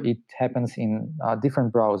 or it happens in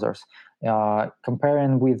different browsers?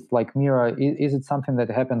 Comparing with like Mira, is it something that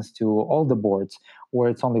happens to all the boards, or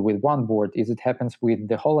it's only with one board? Is it happens with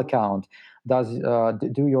the whole account?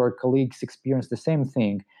 Do your colleagues experience the same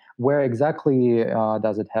thing? where exactly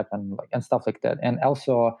does it happen, like, and stuff like that. And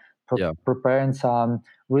also Yeah. preparing some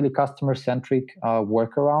really customer centric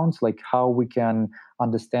workarounds, like how we can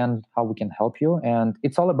understand how we can help you. And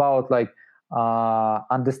it's all about like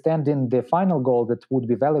understanding the final goal that would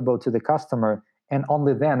be valuable to the customer, and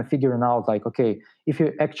only then figuring out like, okay, if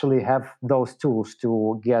you actually have those tools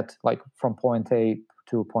to get like from point A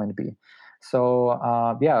to point B. So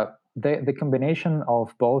yeah, the combination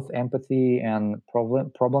of both empathy and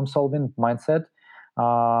problem solving mindset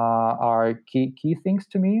are key things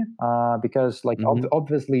to me, because like Hmm.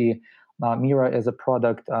 obviously Mira as a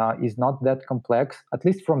product is not that complex, at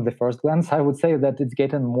least from the first glance. I would say that it's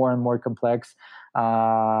getting more and more complex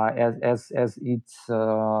as it's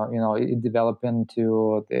it develop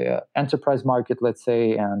into the enterprise market, let's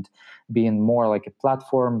say, and being more like a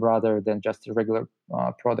platform rather than just a regular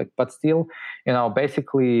product. But still,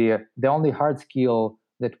 basically the only hard skill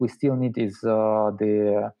that we still need is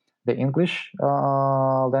the English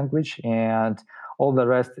language, and all the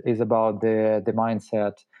rest is about the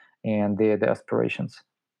mindset and the aspirations.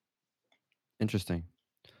 Interesting.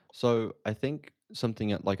 So I think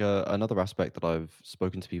something like another aspect that I've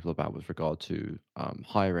spoken to people about with regard to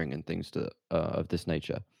hiring and things of this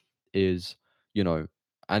nature is, you know,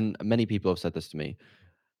 and many people have said this to me,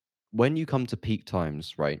 when you come to peak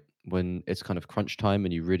times, right? When it's kind of crunch time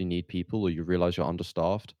and you really need people or you realize you're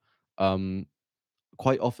understaffed, um,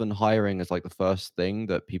 quite often hiring is like the first thing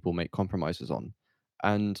that people make compromises on.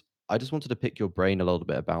 And I just wanted to pick your brain a little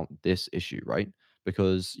bit about this issue, right?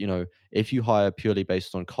 Because, if you hire purely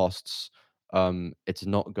based on costs, it's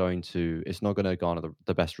not going to garner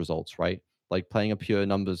the best results, right? Like playing a pure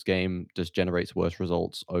numbers game just generates worse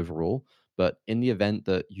results overall. But in the event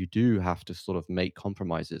that you do have to sort of make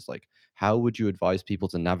compromises, like how would you advise people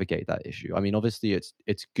to navigate that issue? I mean, obviously it's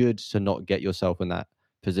good to not get yourself in that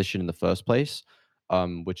position in the first place,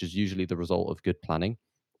 which is usually the result of good planning.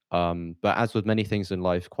 But as with many things in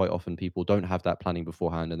life, quite often people don't have that planning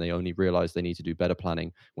beforehand and they only realize they need to do better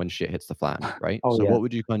planning when shit hits the fan, right? Oh So, yeah, what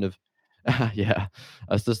would you kind of, yeah,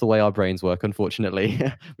 that's just the way our brains work, unfortunately.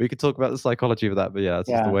 We could talk about the psychology of that, but yeah,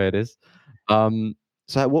 that's just the yeah. way it is. Um,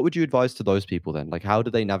 so, what would you advise to those people then? Like, how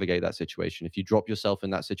do they navigate that situation? If you drop yourself in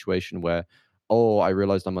that situation where, oh, I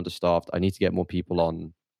realized I'm understaffed, I need to get more people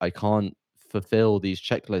on, I can't fulfill these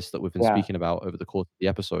checklists that we've been Yeah. speaking about over the course of the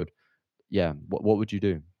episode. Yeah, what would you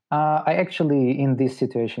do? I actually in this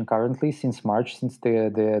situation currently since March, since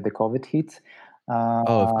the COVID hit. Uh,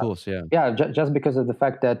 Oh, of course, yeah. yeah, just because of the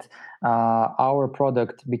fact that our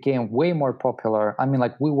product became way more popular. I mean,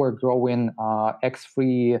 like we were growing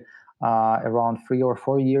X3 around 3 or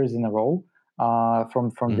 4 years in a row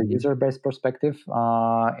from the Mhm. user base perspective,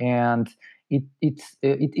 and it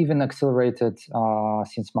even accelerated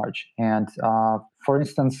since March. And for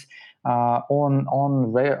instance, on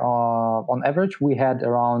average, we had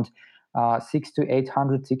around 600 to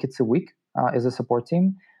 800 tickets a week as a support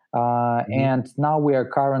team, Mhm. and now we are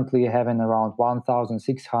currently having around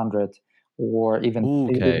 1,600 or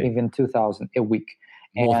Okay. even 2,000 a week.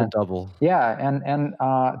 More than And double. yeah, and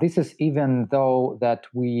this is even though that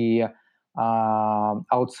we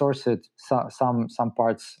outsourced some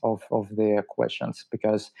parts of the questions,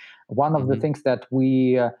 because one of the Mhm. things that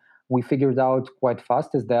we figured out quite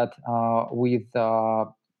fast is that with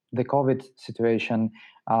the COVID situation,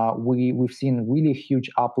 we've seen really huge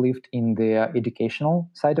uplift in the educational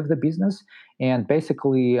side of the business, and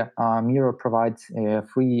basically Miro provides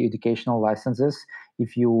free educational licenses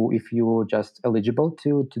if you just eligible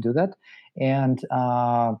to do that. And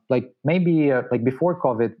like maybe like before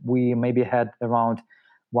COVID, we maybe had around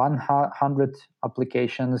 100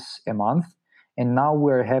 applications a month, and now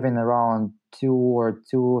we're having around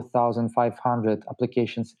 2,500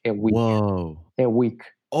 applications a week. Whoa. A week,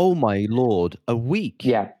 Oh my lord, a week?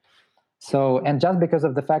 yeah. So, and just because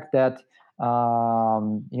of the fact that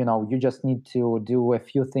you just need to do a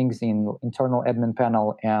few things in internal admin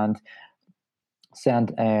panel and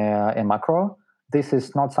send a macro. This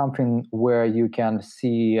is not something where you can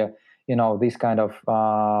see, this kind of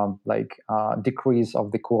decrease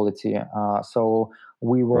of the quality. So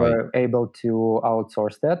we Right. were able to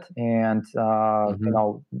outsource that, and Mhm.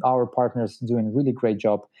 our partners doing really great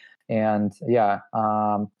job. And yeah,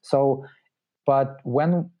 so but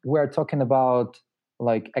when we're talking about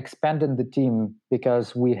like expanding the team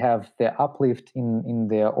because we have the uplift in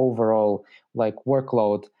the overall like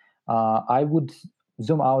workload, I would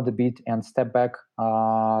zoom out a bit and step back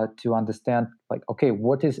to understand like, okay,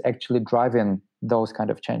 what is actually driving those kind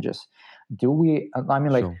of changes? Do we? I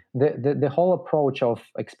mean, like Sure. the whole approach of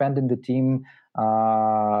expanding the team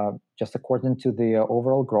just according to the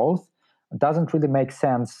overall growth. doesn't really make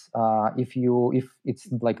sense if it's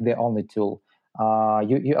like the only tool.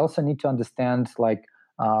 You also need to understand like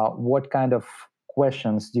what kind of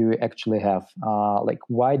questions do you actually have. Like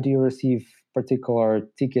why do you receive particular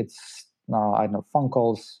tickets? I don't know, phone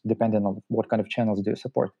calls, depending on what kind of channels do you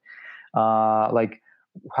support. Like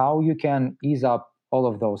how you can ease up all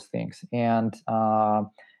of those things. And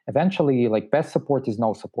eventually, like best support is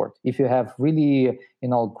no support. If you have really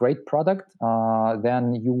great product,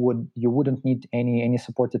 then you wouldn't need any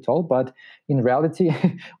support at all. But in reality,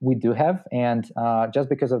 we do have. And just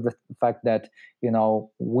because of the fact that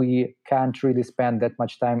we can't really spend that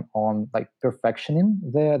much time on like perfectioning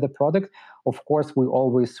the product, of course we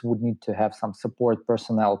always would need to have some support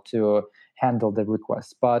personnel to handle the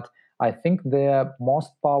requests. But I think the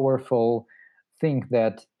most powerful thing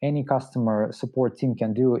that any customer support team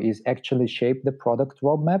can do is actually shape the product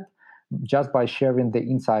roadmap just by sharing the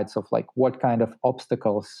insights of like what kind of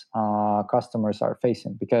obstacles customers are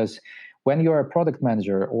facing. Because when you're a product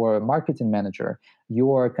manager or a marketing manager,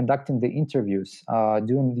 you are conducting the interviews,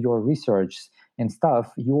 doing your research and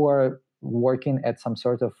stuff. You are working at some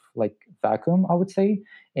sort of like vacuum, I would say.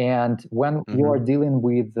 And when you are Hmm. dealing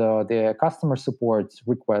with the customer support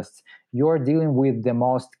requests, you're dealing with the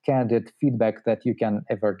most candid feedback that you can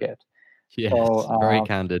ever get. So Yes, very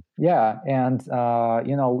candid. yeah, and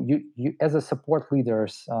you as a support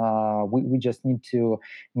leaders, we just need to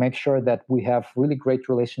make sure that we have really great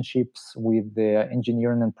relationships with the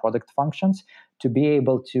engineering and product functions to be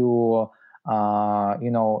able to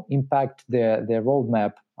impact the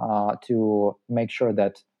roadmap to make sure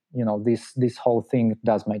that this whole thing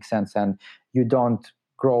does make sense, and you don't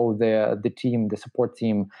grow the team, the support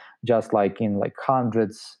team, just like in like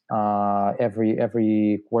hundreds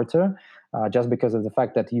every quarter, just because of the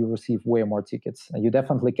fact that you receive way more tickets. You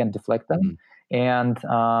definitely can deflect them. Mhm. And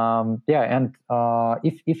yeah, and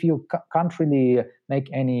if you can't really make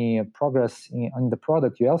any progress in the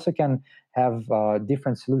product, you also can have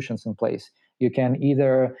different solutions in place. You can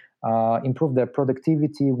either improve the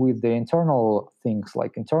productivity with the internal things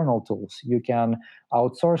like internal tools. You can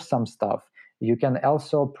outsource some stuff. You can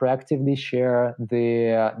also proactively share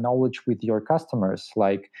the knowledge with your customers,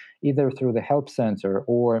 like either through the help center,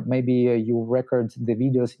 or maybe you record the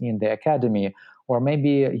videos in the academy, or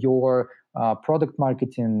maybe your product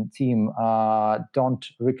marketing team don't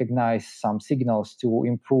recognize some signals to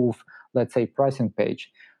improve, let's say, pricing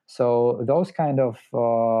page. So those kind of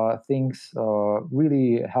things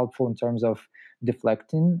really helpful in terms of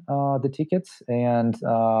deflecting the tickets, and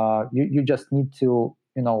you just need to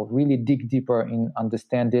really dig deeper in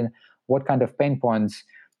understanding what kind of pain points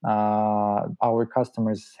our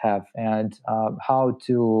customers have, and how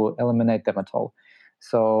to eliminate them at all.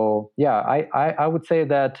 So yeah, I would say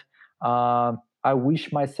that I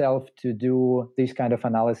wish myself to do this kind of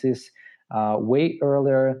analysis way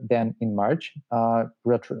earlier than in March,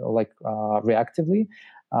 reactively,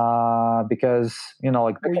 because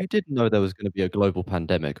like Well, you did know there was gonna be a global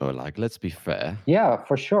pandemic, Oleg, let's be fair. yeah,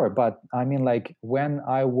 for sure. But I mean, like when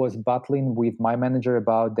I was battling with my manager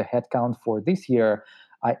about the headcount for this year,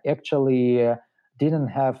 I actually didn't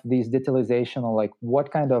have this detailization on like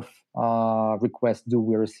what kind of requests do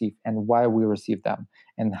we receive and why we receive them,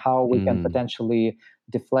 and how we can Mm, potentially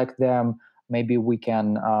deflect them. Maybe we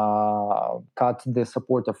can cut the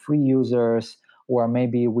support of free users, or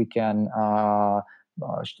maybe we can uh,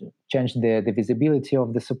 change the visibility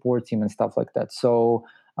of the support team and stuff like that. So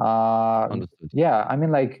uh, understood. yeah, I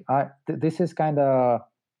mean, like this is kind of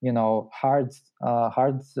hard,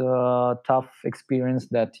 tough experience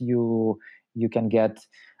that you can get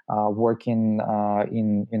working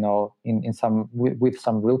in in some with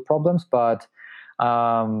some real problems. But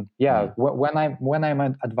yeah, Mm. when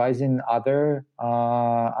I'm advising other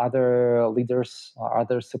leaders,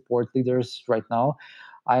 other support leaders right now,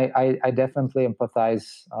 I definitely empathize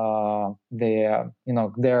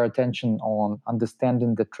their attention on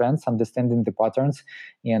understanding the trends, understanding the patterns,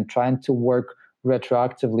 and trying to work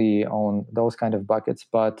retroactively on those kind of buckets,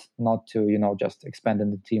 but not to just expanding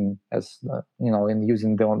the team as in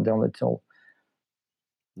using the only tool.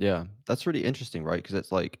 Yeah, that's really interesting, right? Because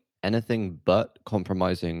it's like anything but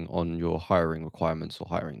compromising on your hiring requirements or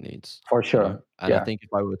hiring needs, For you know? sure. And I Yeah. think if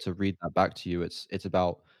I were to read that back to you, it's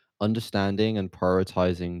about understanding and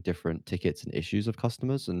prioritizing different tickets and issues of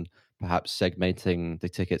customers and perhaps segmenting the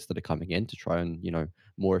tickets that are coming in to try and,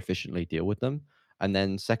 more efficiently deal with them. And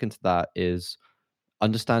then second to that is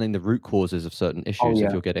understanding the root causes of certain Oh issues.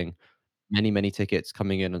 If yeah. you're getting many tickets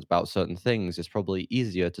coming in about certain things, it's probably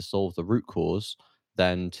easier to solve the root cause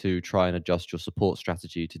than to try and adjust your support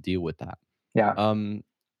strategy to deal with that. Yeah. Um,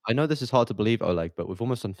 I know this is hard to believe, Oleg, but we've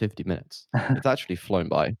almost done 50 minutes. It's actually flown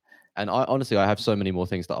by. And I have so many more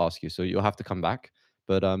things to ask you, so you'll have to come back.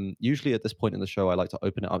 But usually at this point in the show, I like to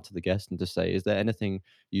open it up to the guest and just say, is there anything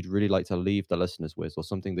you'd really like to leave the listeners with, or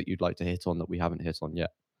something that you'd like to hit on that we haven't hit on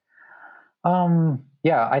yet?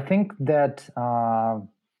 Yeah, I think that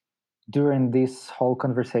during this whole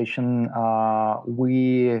conversation,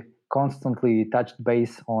 we constantly touched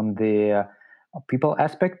base on the people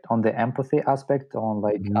aspect, on the empathy aspect, on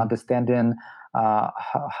like Hmm. understanding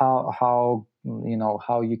how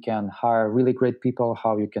how you can hire really great people,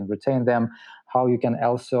 how you can retain them, how you can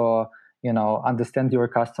also understand your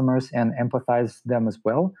customers and empathize them as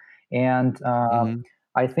well. And Hmm.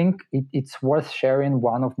 I think it's worth sharing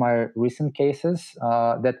one of my recent cases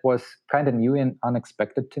that was kind of new and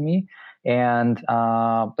unexpected to me. And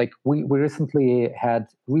like we recently had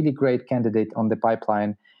really great candidate on the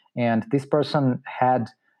pipeline, and this person had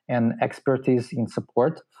an expertise in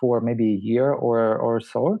support for maybe a year or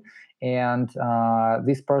so. And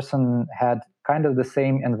this person had kind of the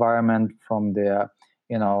same environment from the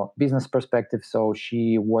business perspective. So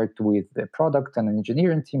she worked with the product and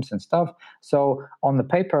engineering teams and stuff. So on the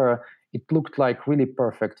paper, it looked like really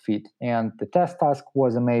perfect fit, and the test task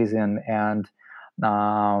was amazing, and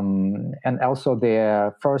also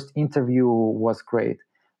the first interview was great.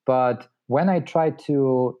 But when I tried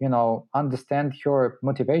to understand her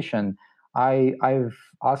motivation, I've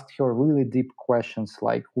asked her really deep questions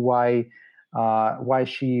like why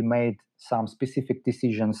she made some specific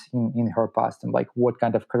decisions in her past, and like what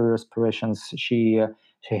kind of career aspirations she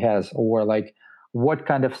has, or like what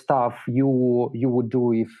kind of stuff you would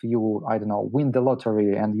do if you, I don't know, win the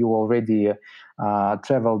lottery and you already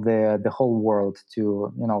travel the whole world,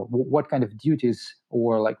 to what kind of duties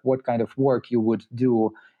or like what kind of work you would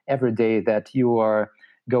do every day that you are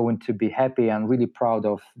going to be happy and really proud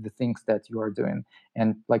of the things that you are doing,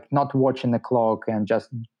 and like not watching the clock and just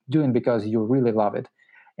doing because you really love it.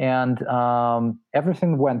 And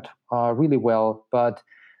everything went really well, but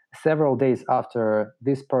several days after,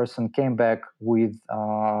 this person came back with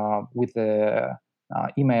a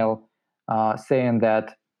email saying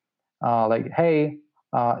that like, hey,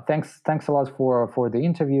 thanks a lot for the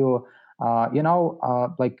interview.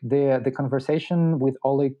 Like the conversation with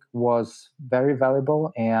Oleg was very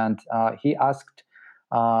valuable, and he asked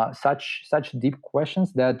such deep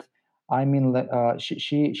questions that, I mean,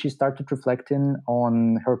 she started reflecting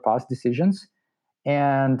on her past decisions,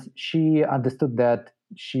 and she understood that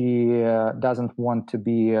she doesn't want to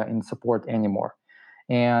be in support anymore.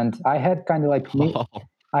 And I had kind of like me,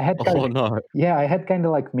 I had kind Oh no. yeah, I had kind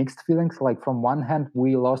of like mixed feelings. Like from one hand,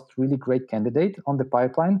 we lost really great candidate on the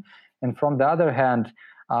pipeline, and from the other hand,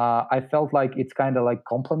 I felt like it's kind of like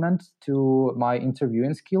complement to my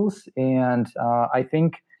interviewing skills. And I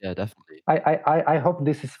think Yeah, definitely. I hope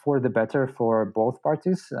this is for the better for both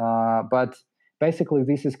parties. But basically,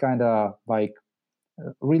 this is kind of like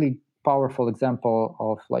a really powerful example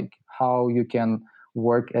of like how you can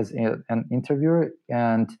work as an interviewer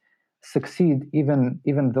and succeed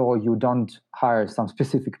even though you don't hire some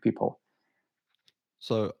specific people.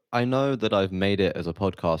 So I know that I've made it as a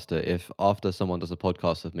podcaster if after someone does a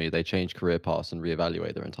podcast with me, they change career paths and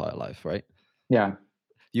reevaluate their entire life, right? Yeah,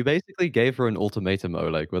 You basically gave her an ultimatum,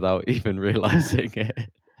 Oleg, without even realizing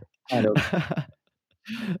it. kind of.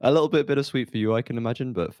 A little bit bittersweet for you, I can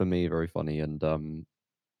imagine, but for me, very funny. And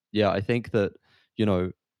yeah, I think that, you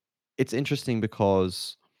know, it's interesting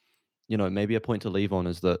because, maybe a point to leave on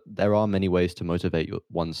is that there are many ways to motivate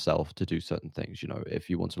oneself to do certain things. If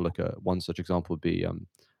you want to look at one such example would be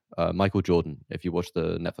Michael Jordan. If you watch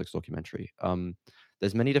the Netflix documentary,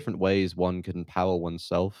 there's many different ways one can empower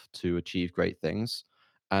oneself to achieve great things.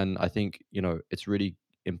 And I think, it's really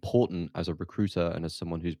important as a recruiter and as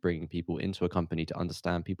someone who's bringing people into a company to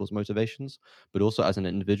understand people's motivations, but also as an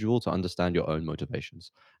individual to understand your own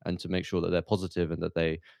motivations and to make sure that they're positive and that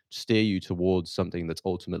they steer you towards something that's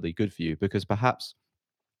ultimately good for you. Because perhaps,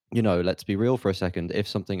 let's be real for a second. If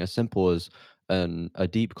something as simple as a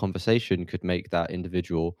deep conversation could make that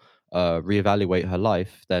individual reevaluate her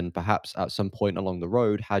life, then perhaps at some point along the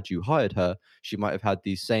road, had you hired her, she might have had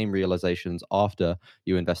these same realizations after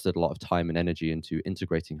you invested a lot of time and energy into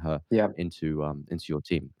integrating her Yeah. into your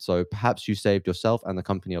team. So perhaps you saved yourself and the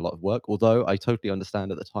company a lot of work. Although I totally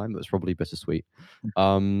understand at the time it was probably bittersweet.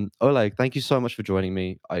 Oleg, thank you so much for joining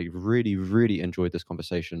me. I really, really enjoyed this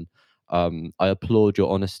conversation. I applaud your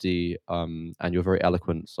honesty, and you're very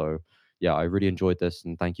eloquent. So, yeah, I really enjoyed this,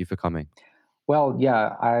 and thank you for coming. Well,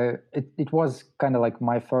 yeah, it was kind of like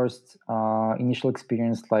my first initial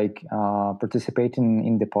experience, like participating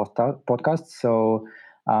in the podcast. So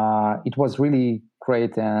it was really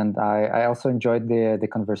great, and I also enjoyed the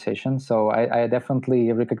conversation. So I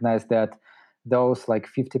definitely recognize that those like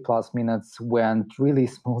 50 plus minutes went really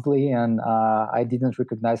smoothly, and I didn't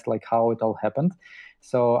recognize like how it all happened.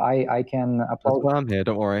 So I can That's applaud. why I'm here.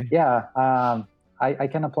 Don't worry. Yeah, I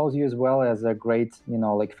can applaud you as well as a great,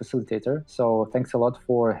 like facilitator. So thanks a lot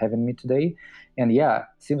for having me today. And yeah,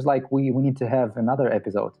 seems like we need to have another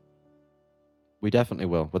episode. We definitely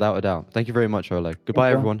will, without a doubt. Thank you very much, Oleg. Thank Goodbye,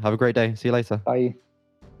 you. everyone. Have a great day. See you later. Bye.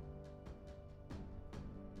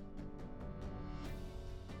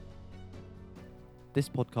 This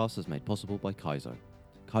podcast is made possible by Kaizo.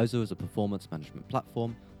 Kaizo is a performance management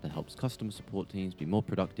platform that helps customer support teams be more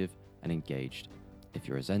productive and engaged. If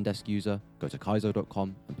you're a Zendesk user, go to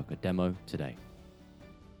kaizo.com and book a demo today.